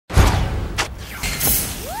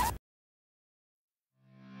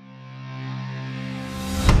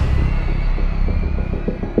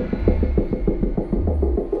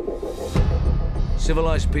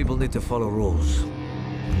Civilized people need to follow rules.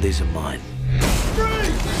 And these are mine. Freeze!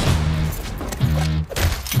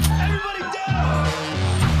 Everybody down!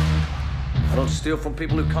 I don't steal from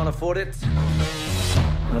people who can't afford it.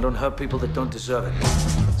 And I don't hurt people that don't deserve it.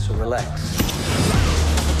 So relax.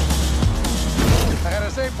 I gotta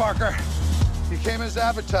say, Parker, you came as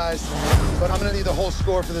advertised, but I'm gonna need the whole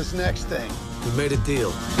score for this next thing. We made a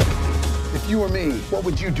deal. If you were me, what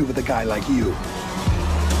would you do with a guy like you?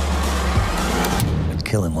 I'd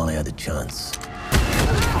kill him while I had the chance.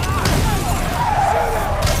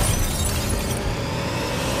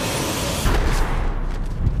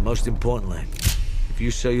 Most importantly, if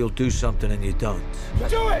you say you'll do something and you don't,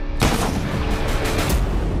 Do it!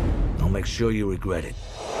 I'll make sure you regret it.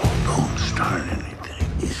 Don't start anything.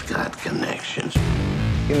 He's got connections.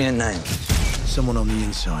 Give me a name. Someone on the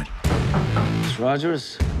inside. Miss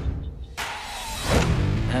Rogers.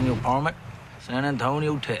 Daniel Parmit, San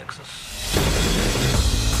Antonio, Texas.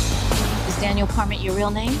 Is Daniel Parmit your real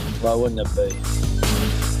name? Why wouldn't it be?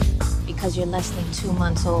 Because you're less than 2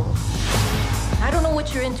 months old. I don't know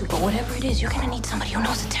what you're into, but whatever it is, you're gonna need somebody who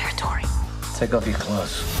knows the territory. Take off your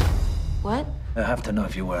clothes. What? I have to know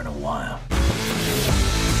if you're wearing a wire.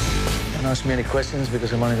 Don't ask me any questions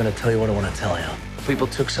because I'm only going to tell you what I want to tell you. People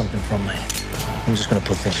took something from me. I'm just going to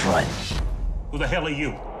put things right. Who the hell are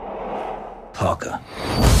you? Parker.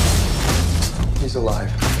 He's alive.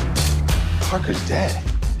 Parker's dead.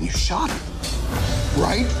 You shot him,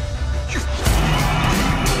 right?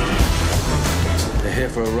 They're here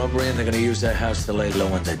for a robbery and they're going to use that house to lay low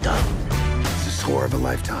when they're done. It's the score of a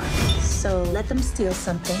lifetime. So let them steal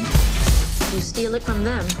something. You steal it from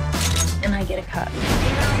them, and I get a cut.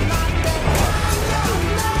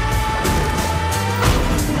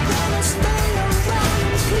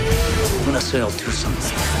 When I say I'll do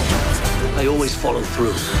something, I always follow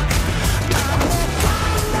through.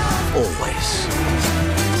 Always.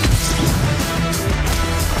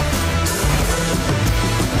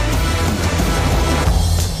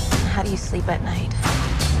 How do you sleep at night?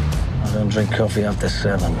 I don't drink coffee after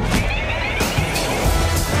 7.